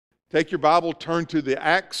Take your Bible, turn to the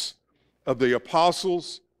Acts of the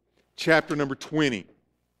Apostles, chapter number 20.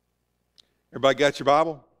 Everybody got your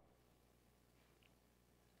Bible?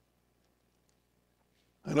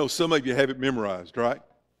 I know some of you have it memorized, right?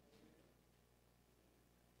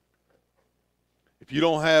 If you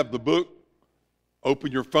don't have the book, open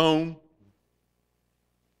your phone,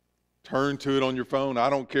 turn to it on your phone. I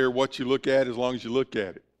don't care what you look at as long as you look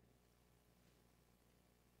at it.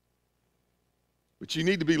 But you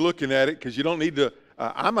need to be looking at it because you don't need to,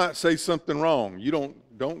 I might say something wrong. You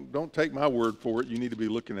don't take my word for it. You need to be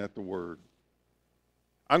looking at the word.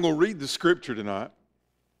 I'm going to read the scripture tonight,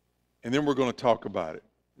 and then we're going to talk about it.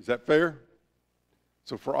 Is that fair?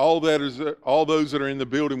 So for all those that are in the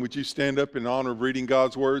building, would you stand up in honor of reading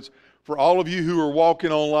God's words? For all of you who are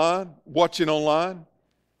watching online,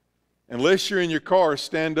 unless you're in your car,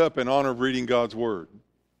 stand up in honor of reading God's word.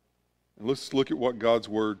 And let's look at what God's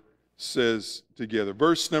word says together.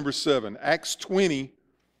 Verse number 7, Acts 20,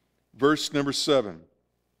 verse number 7.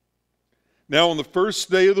 Now on the first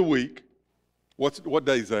day of the week, what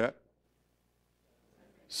day is that?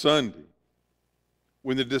 Sunday.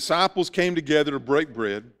 When the disciples came together to break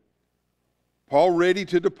bread, Paul, ready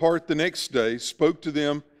to depart the next day, spoke to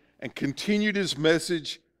them and continued his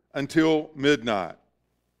message until midnight.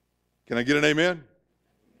 Can I get an amen?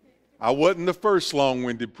 I wasn't the first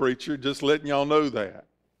long-winded preacher, just letting y'all know that.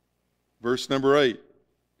 Verse number 8.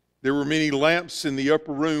 There were many lamps in the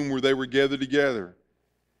upper room where they were gathered together.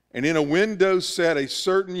 And in a window sat a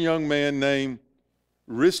certain young man named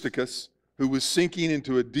Aristarchus, who was sinking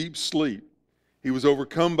into a deep sleep. He was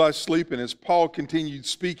overcome by sleep, and as Paul continued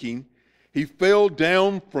speaking, he fell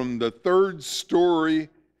down from the third story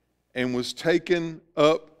and was taken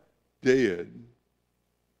up dead.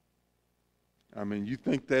 I mean, you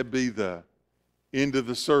think that'd be the end of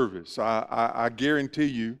the service. I guarantee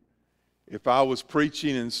you, if I was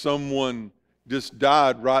preaching and someone just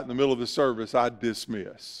died right in the middle of the service, I'd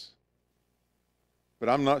dismiss. But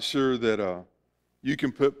I'm not sure that you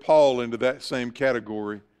can put Paul into that same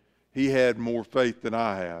category. He had more faith than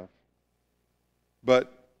I have.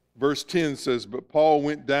 But verse 10 says, but Paul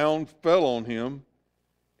went down, fell on him,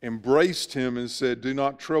 embraced him, and said, do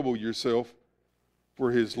not trouble yourself,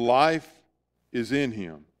 for his life is in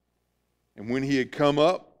him. And when he had come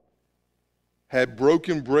up, had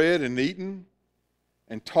broken bread and eaten,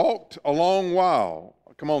 and talked a long while.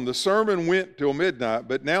 Come on, the sermon went till midnight,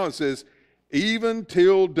 but now it says, even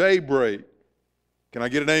till daybreak. Can I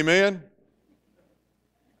get an amen?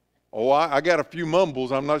 Oh, I got a few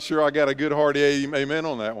mumbles. I'm not sure I got a good hearty amen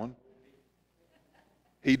on that one.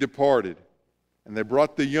 He departed, and they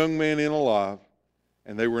brought the young man in alive,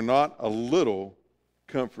 and they were not a little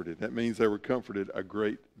comforted. That means they were comforted a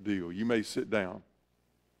great deal. You may sit down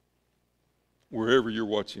wherever you're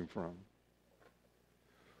watching from.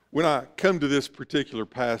 When I come to this particular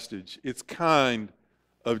passage, it's kind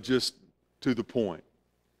of just to the point.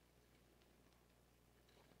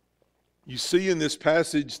 You see in this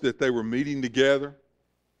passage that they were meeting together,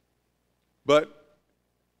 but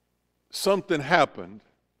something happened.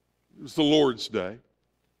 It was the Lord's Day.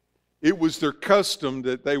 It was their custom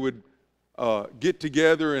that they would get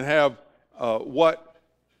together and have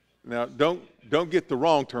now don't get the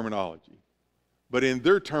wrong terminology, but in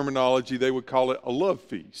their terminology they would call it a love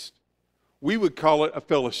feast. We would call it a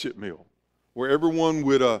fellowship meal, where everyone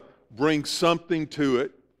would bring something to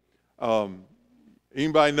it.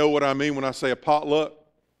 Anybody know what I mean when I say a potluck?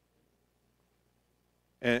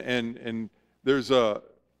 And there's an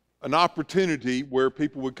opportunity where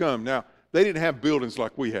people would come. Now, they didn't have buildings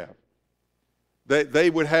like we have. They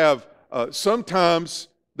would have, sometimes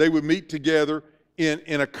they would meet together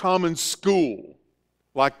in a common school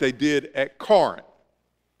like they did at Corinth.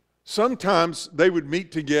 Sometimes they would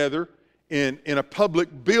meet together in a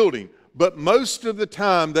public building, but most of the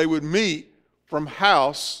time they would meet from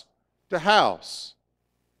house to house.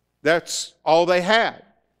 That's all they had.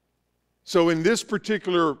 So in this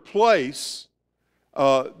particular place,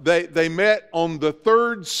 they met on the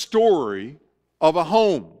third story of a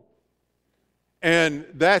home. And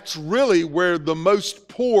that's really where the most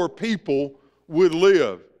poor people would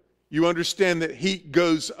live. You understand that heat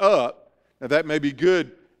goes up. Now that may be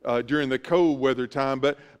good during the cold weather time,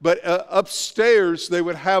 but upstairs they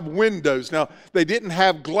would have windows. Now they didn't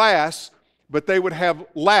have glass, but they would have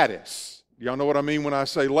lattice. Y'all know what I mean when I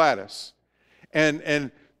say lattice. And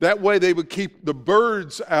that way they would keep the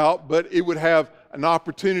birds out, but it would have an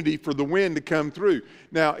opportunity for the wind to come through.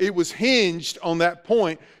 Now, it was hinged on that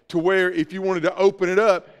point to where if you wanted to open it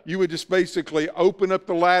up, you would just basically open up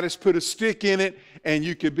the lattice, put a stick in it, and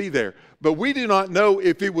you could be there. But we do not know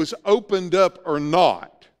if it was opened up or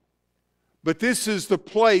not. but this is the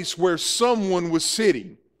place where someone was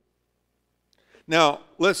sitting. Now,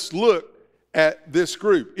 let's look at this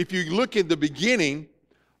group. If you look at the beginning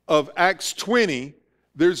of Acts 20,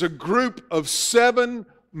 there's a group of 7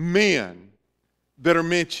 men that are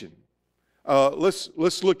mentioned.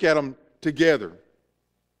 Let's look at them together.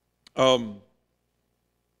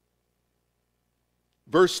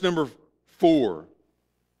 Verse number 4.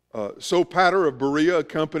 Sopater of Berea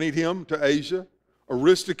accompanied him to Asia.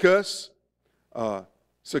 Aristarchus,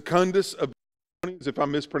 Secundus of, if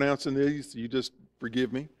I'm mispronouncing these, you just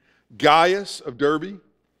forgive me. Gaius of Derbe,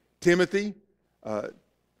 Timothy,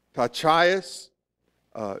 Tychius,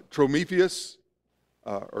 Trophimus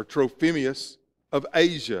of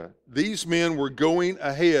Asia. These men were going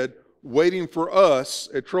ahead, waiting for us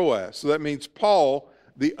at Troas. So that means Paul,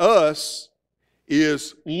 the us,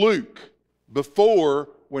 is Luke. Before,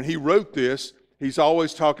 when he wrote this, he's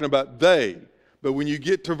always talking about they. But when you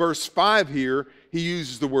get to verse 5 here, he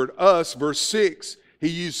uses the word us. Verse 6, he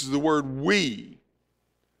uses the word we.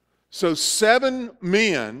 So 7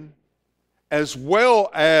 men, as well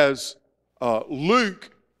as Luke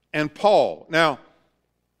and Paul. Now,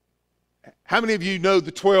 how many of you know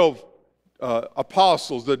the 12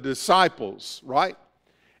 apostles, the disciples, right?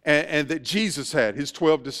 And that Jesus had, his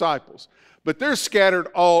 12 disciples. But they're scattered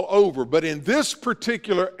all over. But in this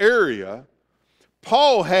particular area,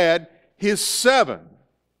 Paul had his 7.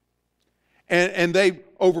 And they,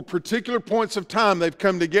 over particular points of time, they've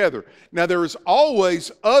come together. Now, there is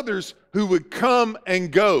always others who would come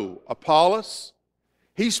and go. Apollos,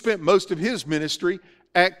 he spent most of his ministry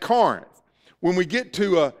at Corinth. When we get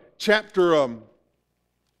to chapter,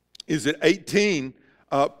 18,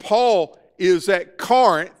 Paul is at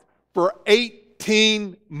Corinth for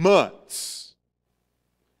 18 months.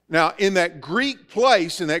 Now, in that Greek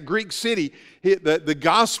place, in that Greek city, the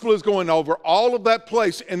gospel is going over all of that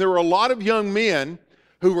place, and there were a lot of young men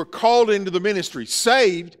who were called into the ministry,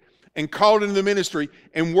 saved and called into the ministry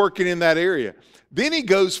and working in that area. Then he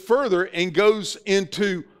goes further and goes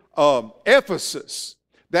into Ephesus.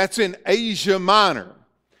 That's in Asia Minor.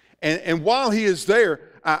 And while he is there,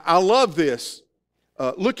 I love this.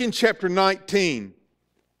 Look in chapter 19,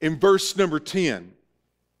 in verse number 10.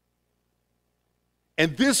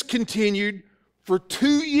 And this continued for 2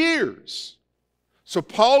 years. So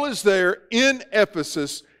Paul is there in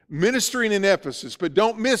Ephesus, ministering in Ephesus. But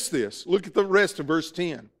don't miss this. Look at the rest of verse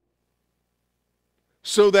 10.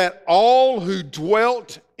 So that all who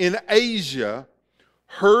dwelt in Asia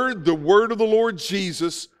heard the word of the Lord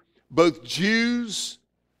Jesus, both Jews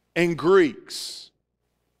and Greeks.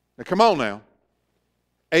 Now come on now.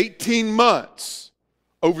 18 months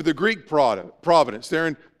over the Greek province. They're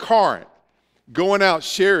in Corinth, going out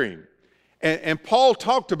sharing. And Paul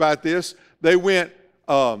talked about this. They went,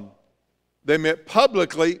 they met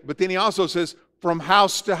publicly, but then he also says from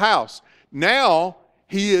house to house. Now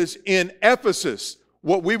he is in Ephesus,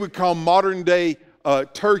 what we would call modern day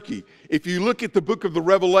Turkey. If you look at the book of the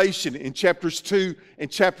Revelation in chapters 2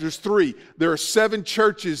 and chapters 3, there are 7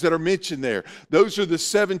 churches that are mentioned there. Those are the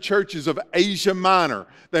 7 churches of Asia Minor.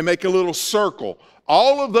 They make a little circle.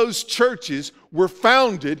 All of those churches were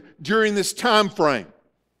founded during this time frame.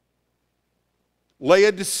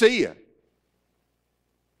 Laodicea.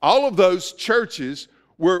 All of those churches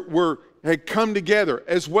had come together,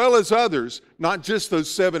 as well as others, not just those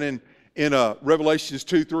 7 in Revelations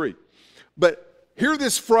 2-3. But hear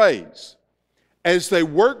this phrase, as they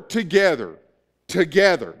worked together,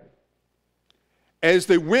 as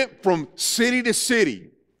they went from city to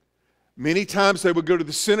city. Many times they would go to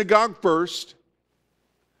the synagogue first,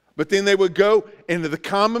 but then they would go into the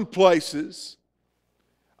common places.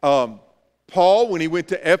 Paul, when he went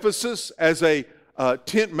to Ephesus as a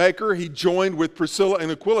tent maker, he joined with Priscilla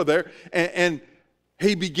and Aquila there, and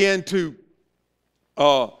he began to,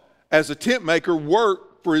 as a tent maker,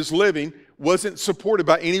 work for his living. Wasn't supported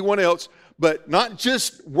by anyone else, but not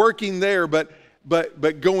just working there, but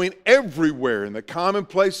going everywhere in the common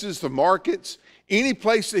places, the markets, any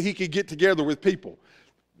place that he could get together with people.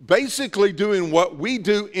 Basically doing what we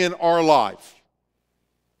do in our life.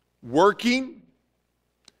 Working,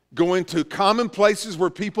 going to common places where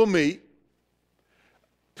people meet,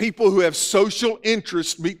 people who have social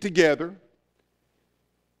interests meet together,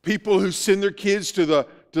 people who send their kids to the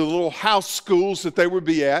little house schools that they would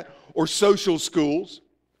be at, or social schools.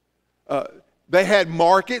 They had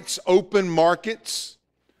markets, open markets,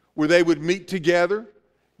 where they would meet together,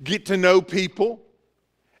 get to know people.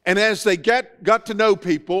 And as they got to know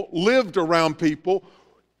people, lived around people,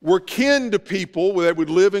 were kin to people, where they would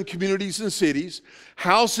live in communities and cities,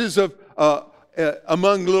 houses of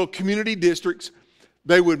among little community districts,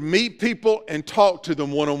 they would meet people and talk to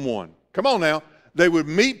them one-on-one. Come on now. They would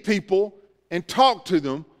meet people and talk to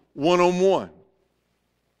them one-on-one.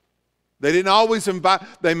 They didn't always invite,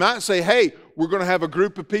 they might say, hey, we're going to have a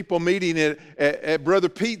group of people meeting at Brother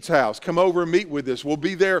Pete's house. Come over and meet with us. We'll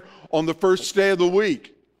be there on the first day of the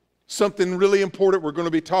week. Something really important we're going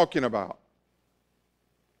to be talking about.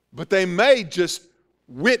 But they may just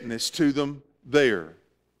witness to them there.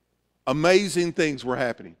 Amazing things were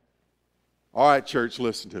happening. All right, church,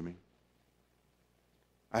 listen to me.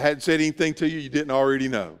 I hadn't said anything to you you didn't already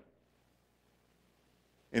know.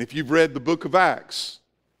 And if you've read the book of Acts,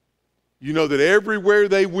 you know that everywhere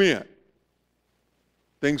they went,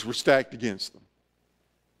 things were stacked against them.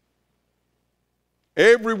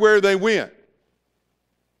 Everywhere they went.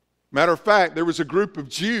 Matter of fact, there was a group of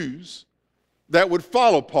Jews that would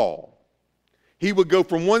follow Paul. He would go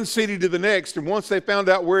from one city to the next, and once they found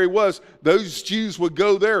out where he was, those Jews would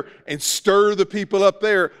go there and stir the people up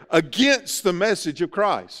there against the message of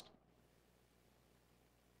Christ.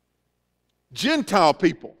 Gentile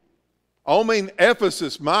people. I mean,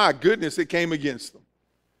 Ephesus, my goodness, it came against them.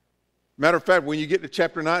 Matter of fact, when you get to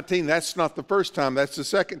chapter 19, that's not the first time, that's the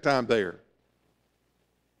second time there.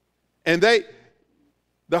 And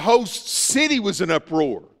the whole city was in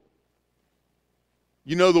uproar.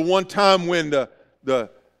 You know, the one time when they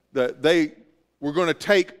were going to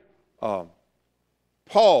take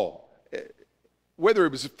Paul, whether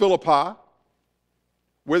it was at Philippi,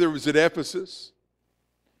 whether it was at Ephesus,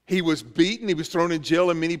 he was beaten, he was thrown in jail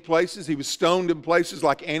in many places, he was stoned in places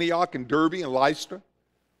like Antioch and Derbe and Lystra,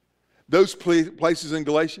 those places in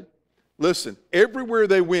Galatia. Listen, everywhere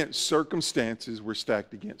they went, circumstances were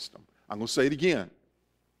stacked against them. I'm going to say it again.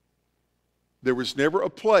 There was never a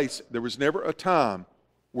place, there was never a time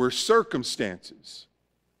where circumstances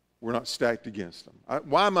were not stacked against them.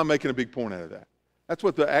 Why am I making a big point out of that? That's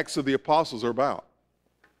what the Acts of the Apostles are about.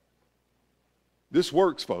 This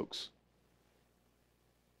works, folks.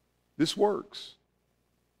 This works.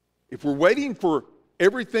 If we're waiting for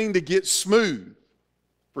everything to get smooth,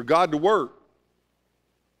 for God to work,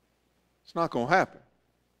 it's not going to happen.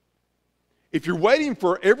 If you're waiting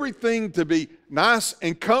for everything to be nice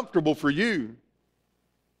and comfortable for you,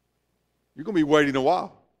 you're going to be waiting a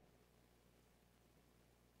while.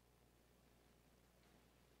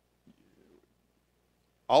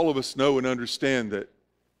 All of us know and understand that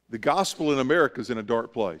the gospel in America is in a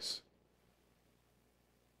dark place.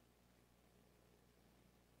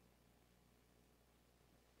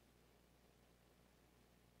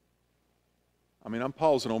 I mean, I'm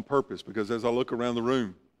pausing on purpose because as I look around the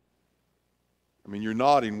room, I mean, you're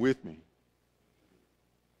nodding with me.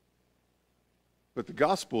 But the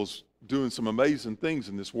gospel's doing some amazing things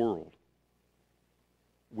in this world.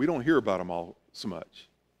 We don't hear about them all so much.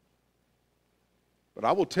 But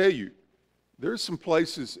I will tell you, there's some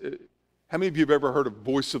places, how many of you have ever heard of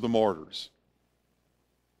Voice of the Martyrs?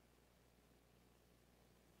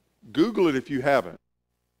 Google it if you haven't.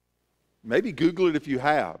 Maybe Google it if you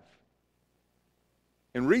have.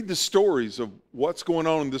 And read the stories of what's going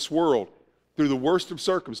on in this world through the worst of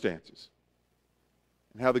circumstances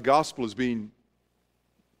and how the gospel is being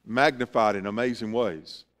magnified in amazing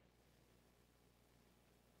ways.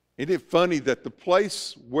 Isn't it funny that the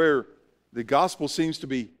place where the gospel seems to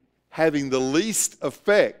be having the least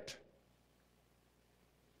effect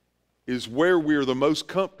is where we are the most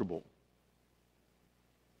comfortable?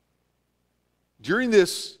 During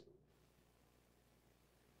this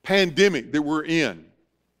pandemic that we're in,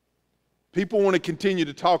 people want to continue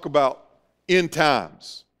to talk about end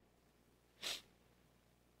times.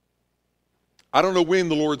 I don't know when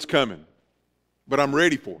the Lord's coming, but I'm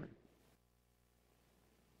ready for Him.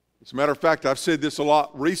 As a matter of fact, I've said this a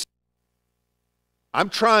lot recently. I'm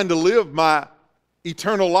trying to live my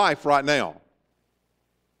eternal life right now.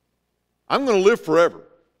 I'm going to live forever.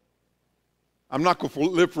 I'm not going to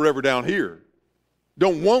live forever down here.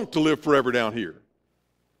 Don't want to live forever down here.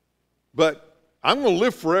 But I'm going to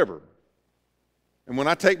live forever. And when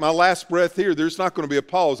I take my last breath here, there's not going to be a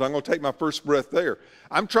pause. I'm going to take my first breath there.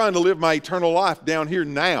 I'm trying to live my eternal life down here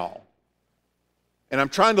now. And I'm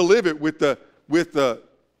trying to live it with the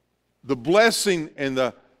blessing and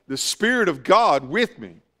the Spirit of God with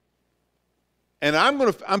me. And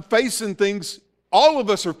I'm facing things, all of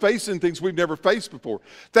us are facing things we've never faced before.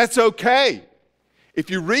 That's okay. If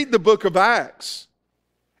you read the book of Acts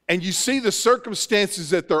and you see the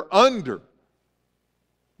circumstances that they're under,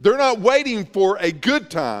 they're not waiting for a good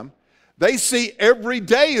time. They see every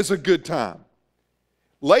day as a good time.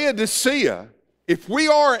 Laodicea, if we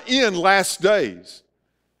are in last days,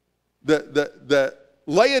 the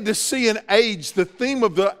Laodicean age, the theme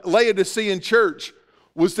of the Laodicean church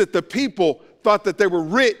was that the people thought that they were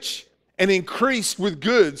rich and increased with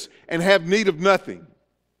goods and have need of nothing.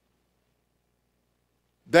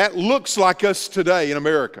 That looks like us today in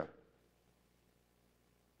America.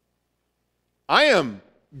 I am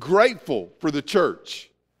grateful for the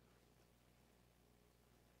church.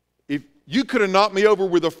 If you could have knocked me over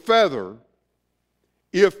with a feather,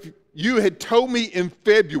 if you had told me in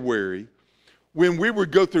February, when we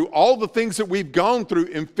would go through all the things that we've gone through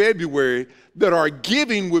in February, that our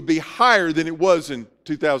giving would be higher than it was in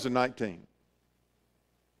 2019.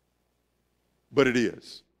 But it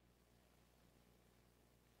is.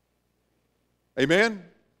 Amen?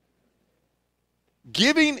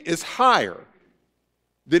 Giving is higher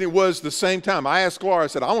than it was the same time. I asked Laura, I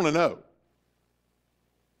said, I want to know.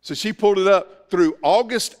 So she pulled it up through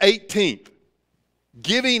August 18th.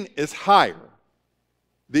 Giving is higher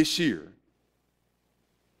this year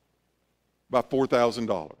by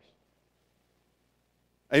 $4,000.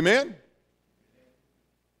 Amen?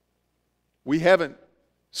 We haven't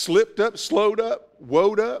slipped up, slowed up,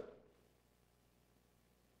 woed up.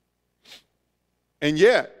 And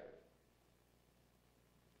yet,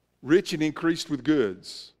 rich and increased with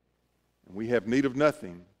goods, and we have need of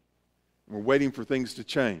nothing, and we're waiting for things to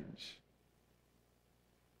change.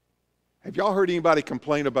 Have y'all heard anybody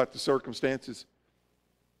complain about the circumstances?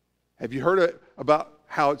 Have you heard about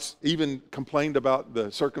how it's even complained about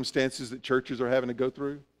the circumstances that churches are having to go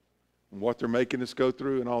through and what they're making us go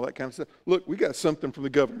through and all that kind of stuff? Look, we got something from the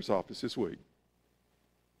governor's office this week.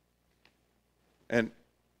 And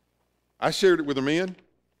I shared it with the men,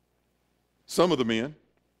 some of the men,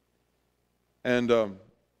 and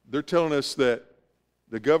they're telling us that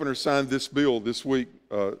the governor signed this bill this week,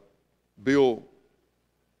 Bill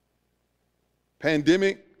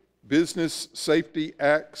Pandemic Business Safety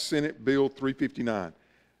Act, Senate Bill 359,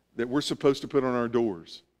 that we're supposed to put on our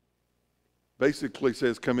doors. Basically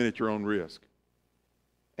says come in at your own risk.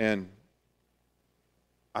 And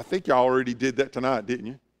I think y'all already did that tonight, didn't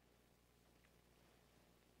you?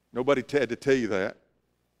 Nobody had to tell you that.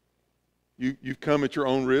 You've come at your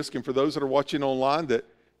own risk, and for those that are watching online that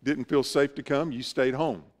didn't feel safe to come, you stayed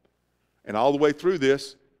home. And all the way through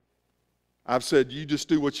this, I've said you just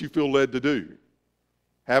do what you feel led to do.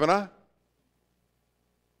 Haven't I?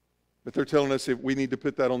 But they're telling us if we need to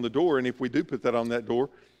put that on the door, and if we do put that on that door,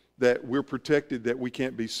 that we're protected, that we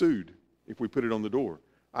can't be sued if we put it on the door.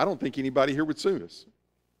 I don't think anybody here would sue us.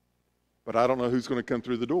 But I don't know who's going to come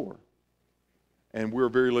through the door. And we're a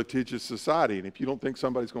very litigious society, and if you don't think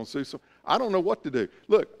somebody's going to sue some, I don't know what to do.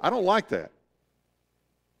 Look, I don't like that.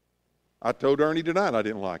 I told Ernie tonight I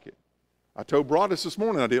didn't like it. I told Broadus this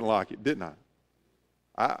morning I didn't like it, didn't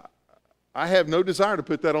I? I have no desire to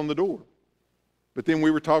put that on the door. But then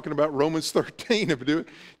we were talking about Romans 13 of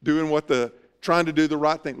trying to do the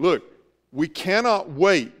right thing. Look, we cannot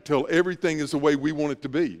wait till everything is the way we want it to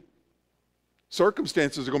be.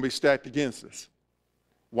 Circumstances are going to be stacked against us.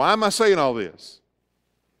 Why am I saying all this?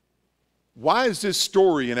 Why is this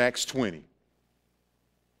story in Acts 20?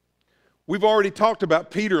 We've already talked about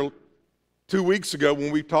Peter 2 weeks ago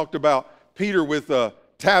when we talked about Peter with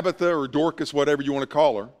Tabitha or Dorcas, whatever you want to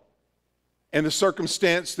call her, and the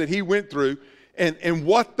circumstance that he went through, and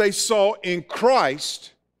what they saw in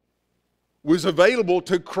Christ was available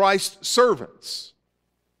to Christ's servants.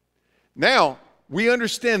 Now, we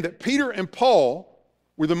understand that Peter and Paul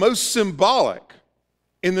were the most symbolic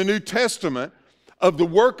in the New Testament of the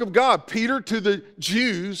work of God. Peter to the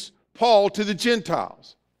Jews, Paul to the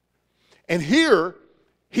Gentiles. And here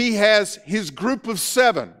he has his group of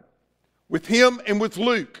 7 with him and with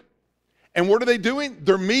Luke. And what are they doing?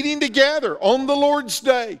 They're meeting together on the Lord's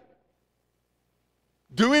Day,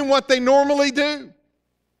 doing what they normally do.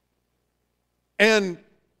 And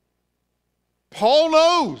Paul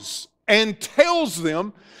knows and tells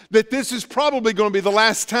them that this is probably going to be the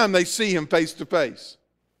last time they see him face to face.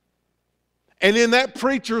 And in that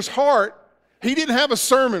preacher's heart, he didn't have a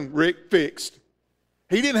sermon fixed.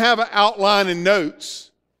 He didn't have an outline and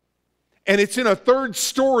notes. And it's in a 3rd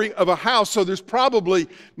story of a house, so there's probably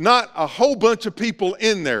not a whole bunch of people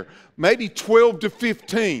in there, maybe 12 to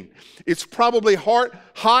 15. It's probably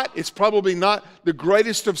hot. It's probably not the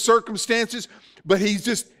greatest of circumstances, but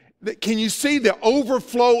can you see the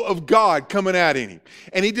overflow of God coming out in him?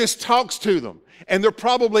 And he just talks to them. And they're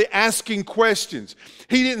probably asking questions.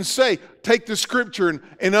 He didn't say, take the scripture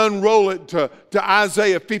and unroll it to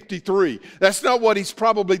Isaiah 53. That's not what he's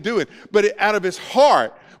probably doing. But out of his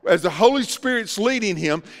heart, as the Holy Spirit's leading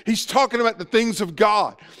him, he's talking about the things of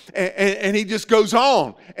God. And he just goes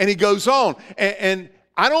on, and he goes on. And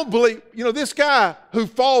I don't believe, this guy who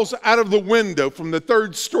falls out of the window from the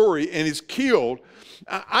 3rd story and is killed,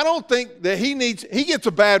 I don't think that he gets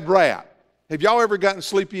a bad rap. Have y'all ever gotten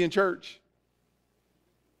sleepy in church?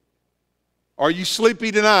 Are you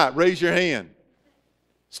sleepy tonight? Raise your hand.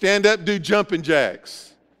 Stand up, do jumping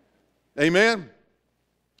jacks. Amen?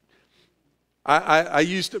 I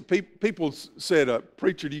used to, people said,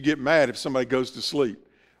 preacher, do you get mad if somebody goes to sleep?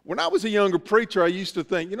 When I was a younger preacher, I used to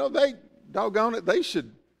think, doggone it, they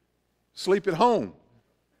should sleep at home.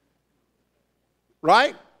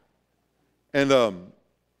 Right? And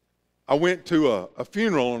I went to a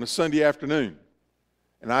funeral on a Sunday afternoon.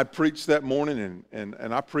 And I preached that morning, and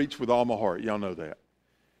I preached with all my heart. Y'all know that.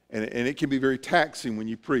 And it can be very taxing when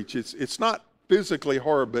you preach. It's not physically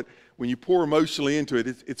hard, but when you pour emotionally into it,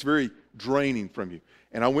 it's very draining from you.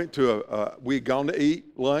 And I went to we had gone to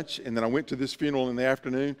eat lunch, and then I went to this funeral in the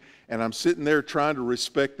afternoon, and I'm sitting there trying to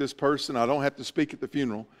respect this person. I don't have to speak at the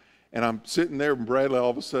funeral. And I'm sitting there, and Bradley, all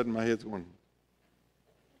of a sudden, my head's going.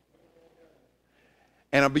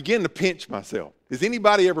 And I begin to pinch myself. Has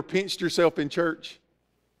anybody ever pinched yourself in church?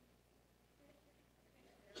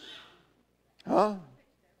 Huh?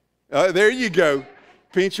 There you go.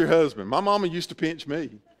 Pinch your husband. My mama used to pinch me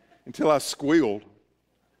until I squealed.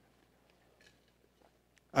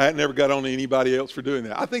 I had never got on to anybody else for doing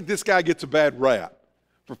that. I think this guy gets a bad rap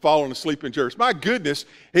for falling asleep in church. My goodness,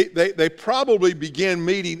 they probably began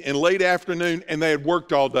meeting in late afternoon and they had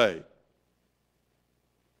worked all day.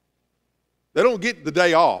 They don't get the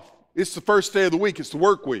day off. It's the first day of the week. It's the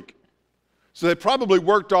work week. So they probably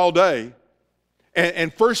worked all day.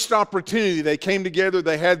 And first opportunity, they came together.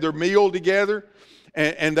 They had their meal together.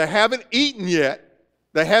 And they haven't eaten yet.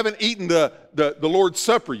 They haven't eaten the Lord's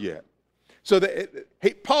Supper yet. So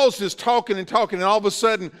Paul's just talking and talking, and all of a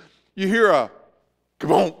sudden you hear a,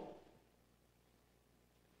 come on.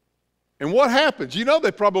 And what happens?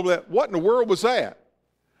 They probably, what in the world was that?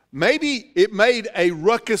 Maybe it made a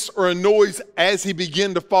ruckus or a noise as he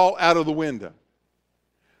began to fall out of the window.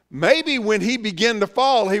 Maybe when he began to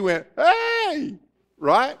fall, he went, hey,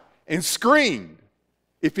 right? And screamed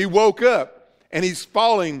if he woke up. And he's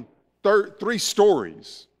falling 3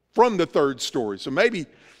 stories from the 3rd story. So maybe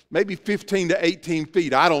 15 to 18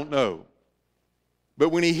 feet, I don't know. But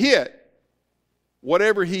when he hit,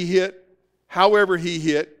 whatever he hit, however he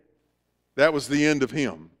hit, that was the end of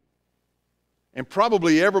him. And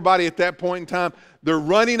probably everybody at that point in time, they're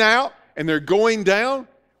running out and they're going down.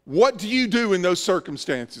 What do you do in those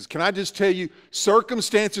circumstances? Can I just tell you,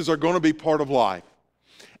 circumstances are going to be part of life.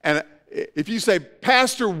 And if you say,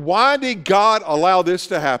 Pastor, why did God allow this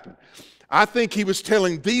to happen? I think he was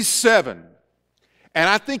telling these 7, and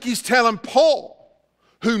I think he's telling Paul,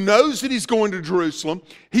 who knows that he's going to Jerusalem.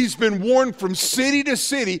 He's been warned from city to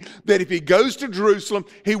city that if he goes to Jerusalem,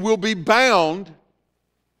 he will be bound,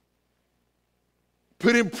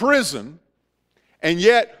 put in prison, and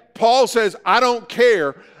yet Paul says, I don't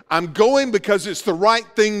care. I'm going because it's the right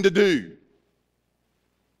thing to do.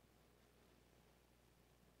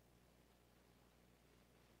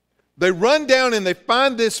 They run down and they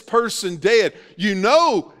find this person dead.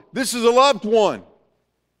 This is a loved one.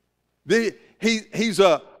 He's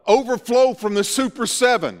a overflow from the Super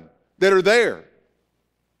 7 that are there.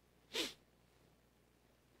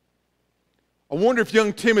 I wonder if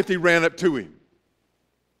young Timothy ran up to him.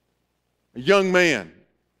 A young man.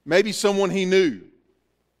 Maybe someone he knew.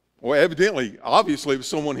 Well, obviously it was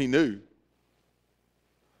someone he knew.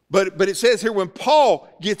 But it says here when Paul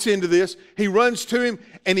gets into this, he runs to him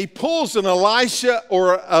and he pulls an Elisha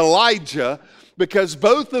or Elijah, because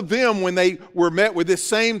both of them, when they were met with this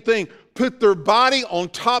same thing, put their body on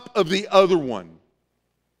top of the other one.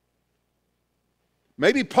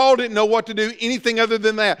 Maybe Paul didn't know what to do, anything other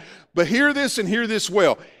than that. But hear this and hear this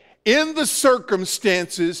well. In the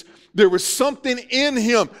circumstances, there was something in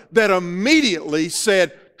him that immediately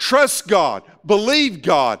said, trust God, believe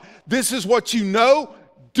God. This is what you know.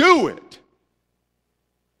 Do it.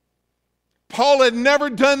 Paul had never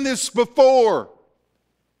done this before.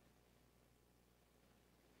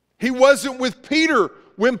 He wasn't with Peter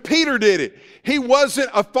when Peter did it. He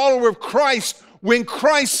wasn't a follower of Christ when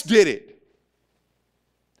Christ did it.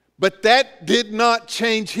 But that did not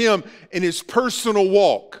change him in his personal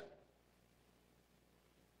walk.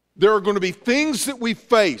 There are going to be things that we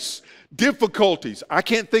face, difficulties. I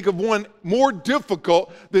can't think of one more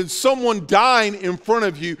difficult than someone dying in front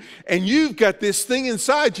of you, and you've got this thing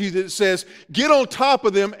inside you that says, get on top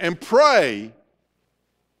of them and pray,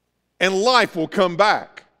 and life will come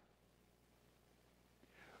back.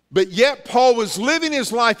 But yet Paul was living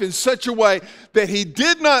his life in such a way that he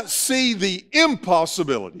did not see the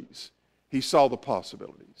impossibilities. He saw the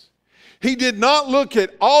possibilities. He did not look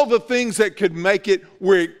at all the things that could make it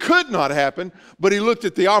where it could not happen, but he looked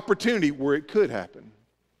at the opportunity where it could happen.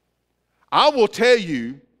 I will tell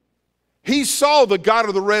you, He saw the God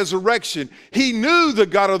of the resurrection. He knew the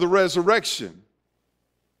God of the resurrection.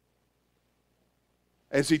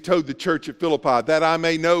 As he told the church at Philippi, that I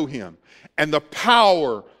may know him and the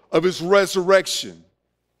power of his resurrection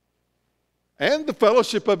and the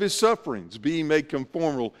fellowship of his sufferings, being made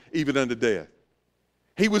conformable even unto death.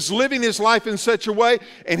 He was living his life in such a way,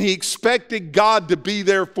 and he expected God to be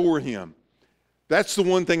there for him. That's the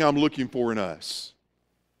one thing I'm looking for in us.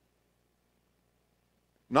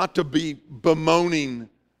 Not to be bemoaning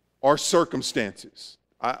our circumstances.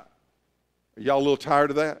 Are y'all a little tired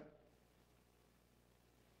of that?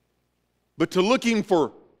 But to look in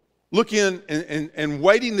and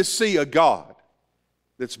waiting to see a God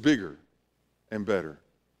that's bigger and better.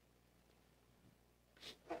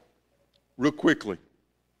 Real quickly.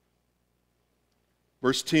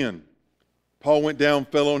 Verse 10. Paul went down,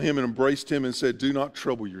 fell on him, and embraced him and said, do not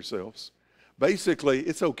trouble yourselves. Basically,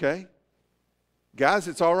 it's okay. Guys,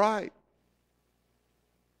 it's all right.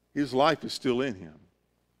 His life is still in him.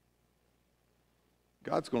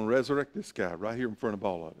 God's going to resurrect this guy right here in front of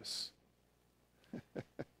all of us.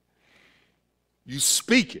 You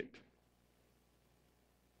speak it.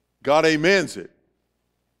 God amens it.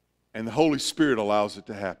 And the Holy Spirit allows it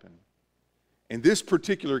to happen. In this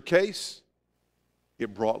particular case,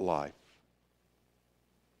 it brought life.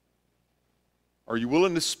 Are you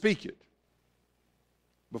willing to speak it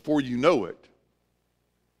before you know it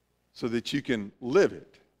so that you can live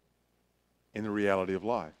it in the reality of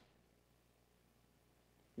life?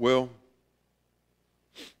 Well,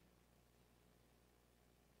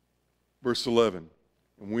 verse 11,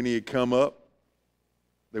 and when he had come up,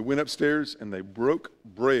 they went upstairs and they broke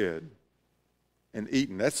bread and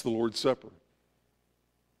eaten. That's the Lord's Supper.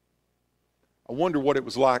 I wonder what it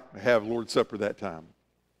was like to have Lord's Supper that time.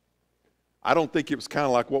 I don't think it was kind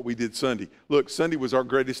of like what we did Sunday. Look, Sunday was our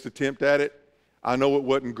greatest attempt at it. I know it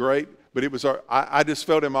wasn't great, but it was I just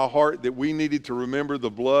felt in my heart that we needed to remember the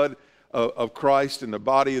blood of Christ and the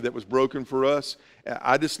body that was broken for us.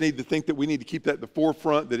 I just need to think that we need to keep that at the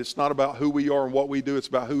forefront, that it's not about who we are and what we do, it's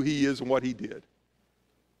about who he is and what he did.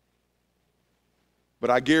 But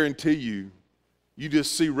I guarantee you, you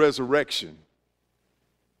just see resurrection.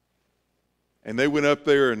 And they went up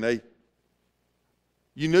there and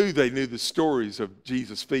you knew they knew the stories of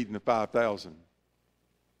Jesus feeding the 5,000.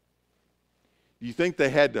 You think they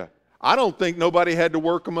had to? I don't think nobody had to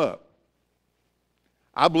work them up.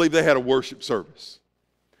 I believe they had a worship service.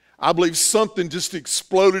 I believe something just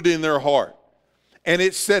exploded in their heart. And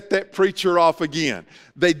it set that preacher off again.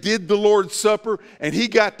 They did the Lord's Supper, and he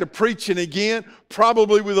got to preaching again,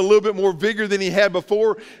 probably with a little bit more vigor than he had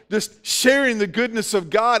before, just sharing the goodness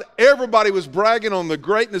of God. Everybody was bragging on the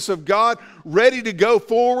greatness of God, ready to go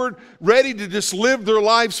forward, ready to just live their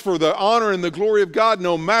lives for the honor and the glory of God,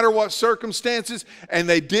 no matter what circumstances. And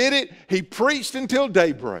they did it. He preached until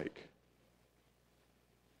daybreak.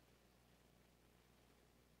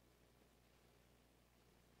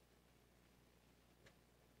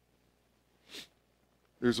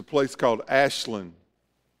 There's a place called Ashland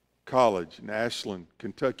College in Ashland,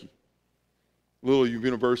 Kentucky. Little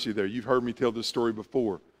university there. You've heard me tell this story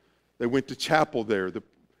before. They went to chapel there. The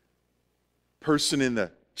person in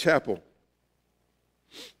the chapel,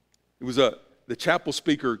 the chapel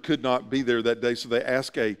speaker could not be there that day, so they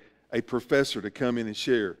asked a professor to come in and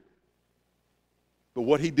share. But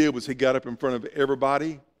what he did was he got up in front of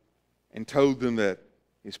everybody and told them that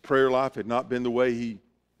his prayer life had not been the way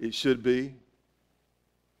it should be.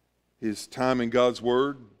 His time in God's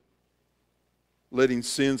Word, letting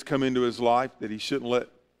sins come into his life that he shouldn't let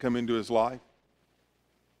come into his life.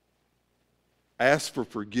 Asked for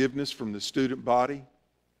forgiveness from the student body.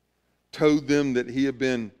 Told them that he had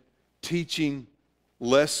been teaching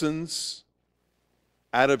lessons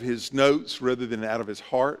out of his notes rather than out of his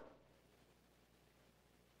heart.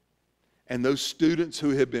 And those students who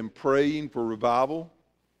had been praying for revival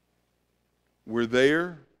were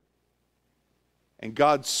there. And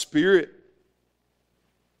God's Spirit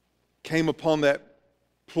came upon that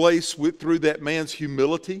place through that man's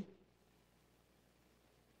humility.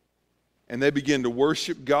 And they began to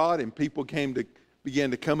worship God, and people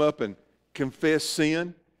began to come up and confess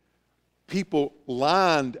sin. People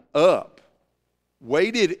lined up,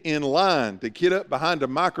 waited in line to get up behind a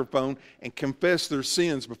microphone and confess their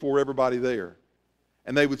sins before everybody there.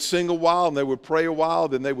 And they would sing a while, and they would pray a while,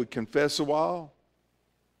 then they would confess a while.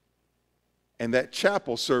 And that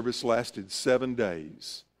chapel service lasted 7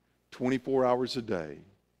 days, 24 hours a day.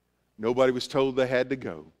 Nobody was told they had to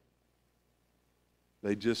go.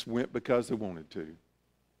 They just went because they wanted to.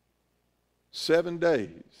 7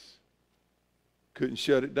 days. Couldn't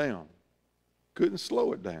shut it down. Couldn't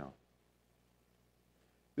slow it down.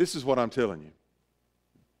 This is what I'm telling you.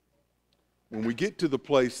 When we get to the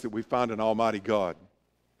place that we find an almighty God,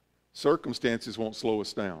 circumstances won't slow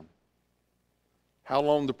us down. How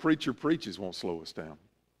long the preacher preaches won't slow us down.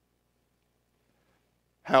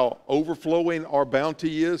 How overflowing our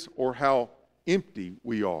bounty is or how empty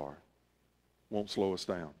we are won't slow us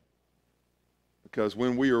down. Because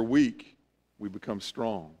when we are weak, we become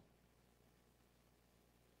strong.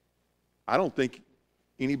 I don't think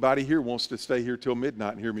anybody here wants to stay here till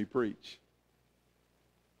midnight and hear me preach.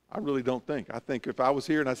 I really don't think. I think if I was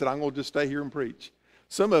here and I said, I'm going to just stay here and preach,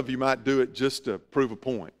 some of you might do it just to prove a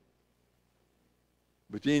point.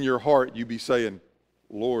 But in your heart, you'd be saying,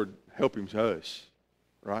 Lord, help him hush,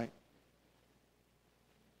 right?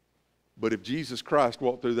 But if Jesus Christ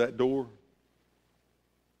walked through that door,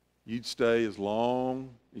 you'd stay as long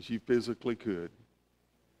as you physically could.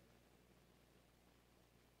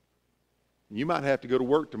 You might have to go to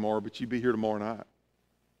work tomorrow, but you'd be here tomorrow night.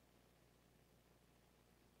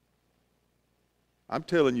 I'm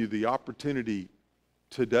telling you, the opportunity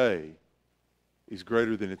today is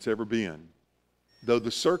greater than it's ever been, though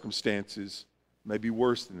the circumstances may be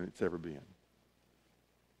worse than it's ever been,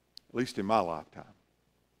 at least in my lifetime.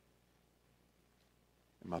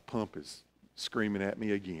 And my pump is screaming at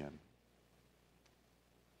me again.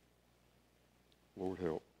 Lord,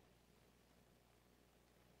 help.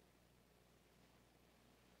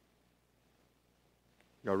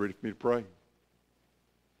 Y'all ready for me to pray?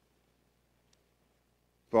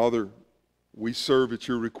 Father, we serve at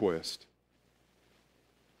your request.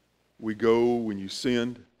 We go when you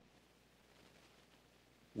send.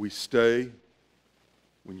 We stay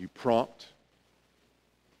when you prompt.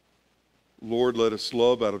 Lord, let us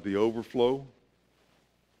love out of the overflow.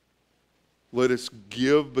 Let us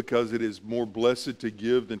give because it is more blessed to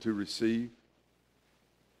give than to receive.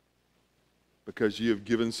 Because you have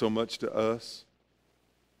given so much to us.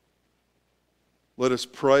 Let us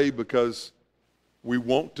pray because we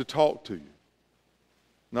want to talk to you.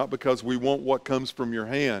 Not because we want what comes from your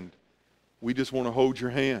hand. We just want to hold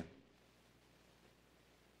your hand.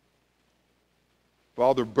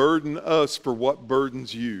 Father, burden us for what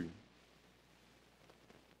burdens you.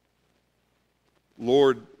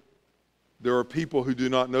 Lord, there are people who do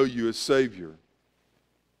not know you as Savior.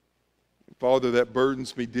 Father, that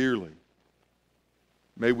burdens me dearly.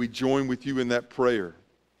 May we join with you in that prayer.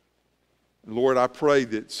 And Lord, I pray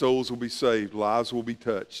that souls will be saved, lives will be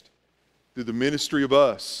touched through the ministry of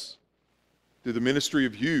us, through the ministry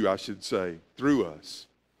of you, I should say, through us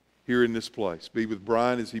here in this place. Be with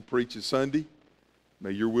Brian as he preaches Sunday.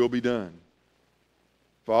 May your will be done.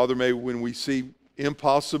 Father, may when we see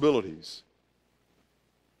impossibilities,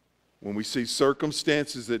 when we see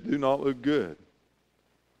circumstances that do not look good,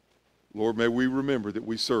 Lord, may we remember that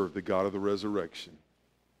we serve the God of the resurrection.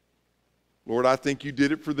 Lord, I think you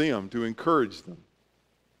did it for them to encourage them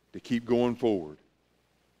to keep going forward.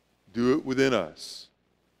 Do it within us.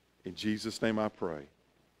 In Jesus' name I pray.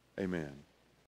 Amen.